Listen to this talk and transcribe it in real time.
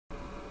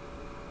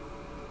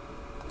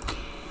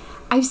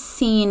I've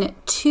seen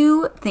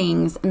two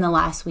things in the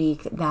last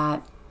week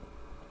that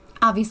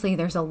obviously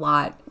there's a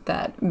lot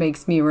that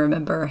makes me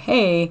remember,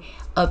 hey,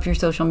 up your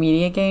social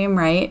media game,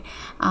 right?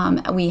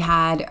 We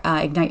had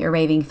Ignite Your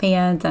Raving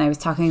Fans, and I was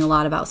talking a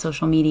lot about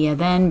social media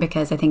then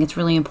because I think it's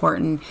really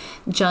important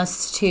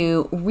just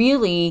to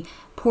really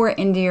pour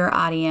into your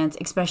audience,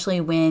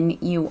 especially when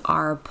you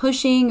are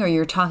pushing or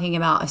you're talking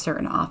about a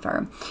certain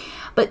offer.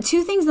 But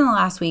two things in the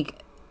last week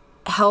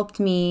helped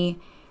me,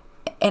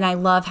 and I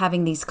love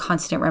having these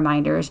constant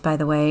reminders, by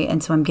the way,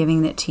 and so I'm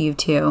giving it to you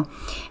too,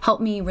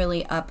 helped me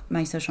really up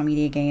my social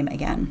media game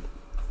again.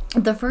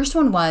 The first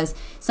one was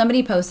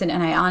somebody posted,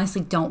 and I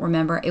honestly don't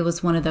remember. It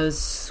was one of those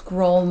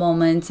scroll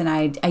moments, and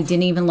I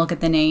didn't even look at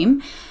the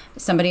name,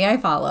 somebody I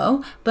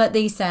follow, but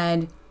they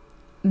said,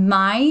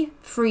 my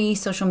free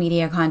social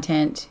media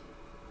content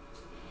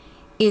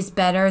is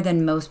better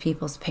than most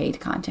people's paid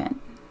content.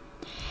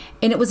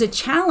 And it was a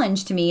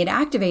challenge to me. It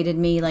activated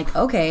me like,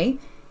 okay,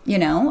 you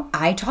know,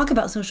 I talk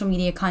about social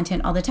media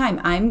content all the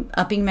time. I'm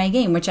upping my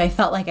game, which I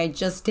felt like I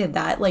just did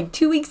that like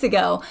 2 weeks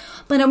ago,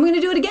 but I'm going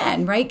to do it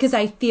again, right? Because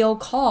I feel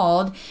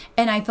called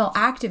and I feel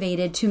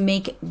activated to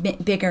make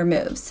bigger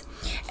moves.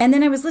 And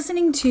then I was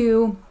listening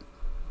to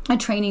a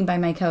training by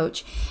my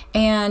coach,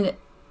 and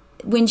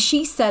when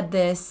she said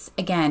this,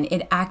 again,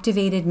 it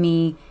activated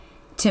me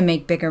to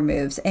make bigger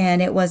moves. And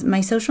it was,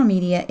 my social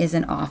media is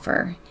an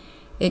offer.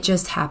 It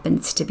just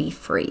happens to be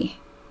free.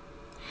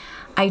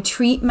 I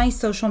treat my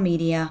social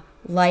media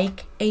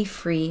like a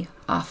free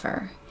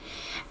offer.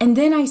 And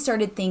then I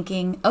started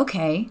thinking,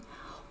 okay,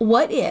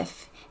 what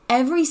if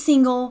every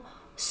single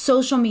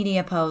social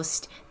media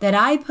post that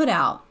I put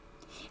out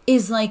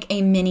is like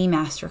a mini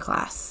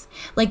masterclass?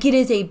 Like it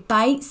is a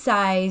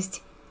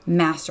bite-sized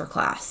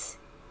masterclass.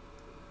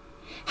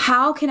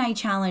 How can I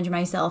challenge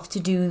myself to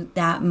do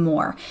that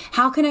more?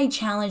 How can I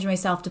challenge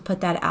myself to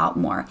put that out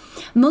more?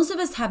 Most of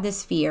us have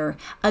this fear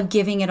of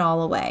giving it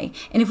all away.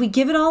 And if we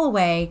give it all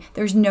away,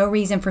 there's no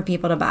reason for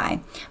people to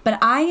buy. But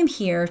I am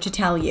here to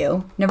tell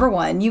you, number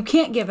one, you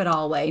can't give it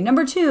all away.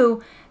 Number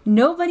two,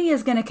 nobody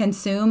is going to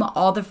consume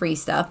all the free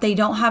stuff. They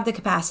don't have the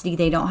capacity.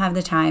 They don't have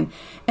the time.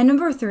 And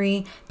number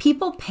three,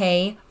 people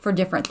pay for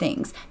different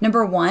things.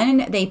 Number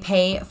one, they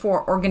pay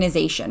for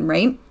organization,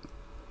 right?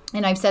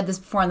 And I've said this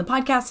before on the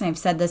podcast, and I've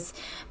said this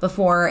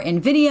before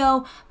in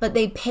video, but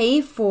they pay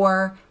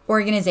for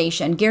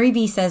organization. Gary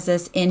Vee says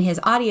this in his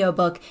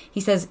audiobook. He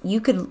says,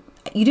 you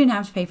didn't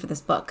have to pay for this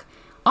book.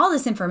 All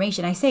this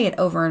information, I say it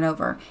over and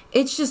over,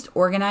 it's just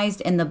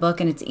organized in the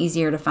book, and it's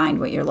easier to find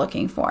what you're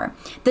looking for.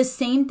 The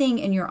same thing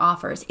in your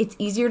offers. It's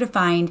easier to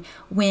find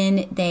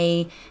when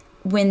they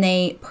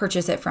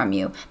purchase it from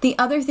you. The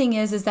other thing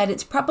is that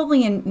it's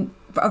probably in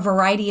a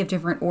variety of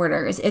different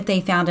orders if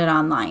they found it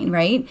online,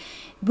 right?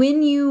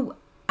 When you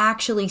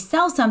actually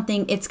sell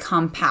something, it's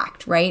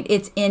compact, right?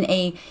 It's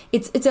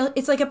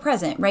like a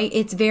present, right?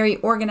 It's very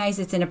organized.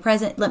 It's in a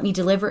present. Let me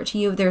deliver it to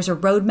you. There's a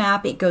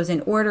roadmap. It goes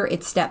in order.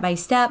 It's step by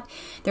step.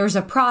 There's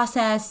a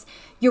process.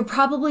 You're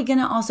probably going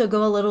to also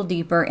go a little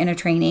deeper in a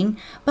training,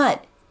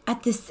 but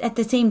at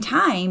the same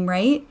time,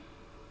 right?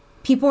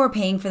 People are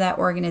paying for that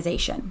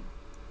organization.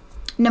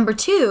 Number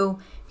two,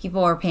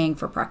 people are paying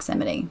for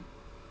proximity.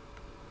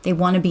 They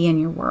want to be in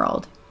your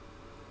world.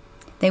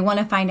 They want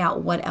to find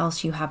out what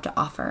else you have to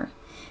offer.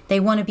 They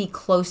want to be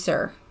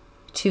closer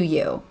to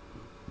you.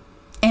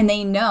 And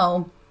they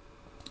know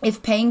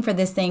if paying for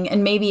this thing,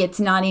 and maybe it's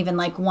not even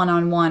like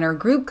one-on-one or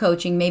group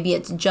coaching, maybe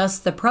it's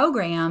just the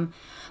program,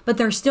 but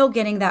they're still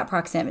getting that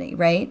proximity,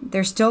 right?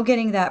 They're still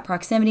getting that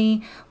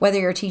proximity, whether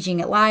you're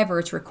teaching it live or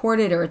it's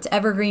recorded or it's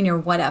evergreen or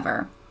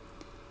whatever.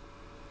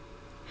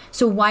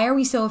 So why are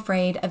we so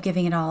afraid of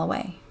giving it all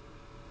away?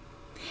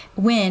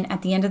 When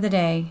at the end of the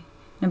day,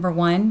 number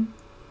one,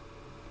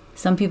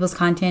 some people's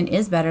content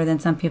is better than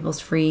some people's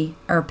free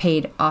or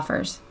paid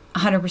offers.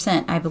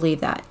 100%, I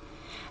believe that.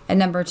 And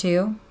number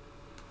two,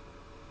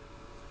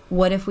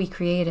 what if we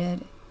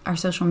created our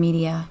social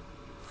media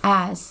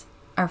as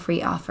our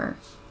free offer,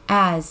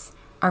 as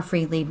our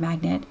free lead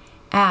magnet,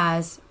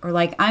 or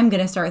like I'm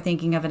going to start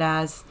thinking of it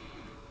as,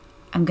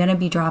 I'm going to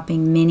be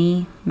dropping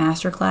mini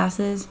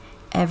masterclasses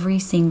every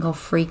single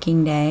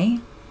freaking day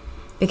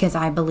because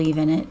I believe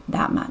in it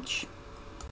that much.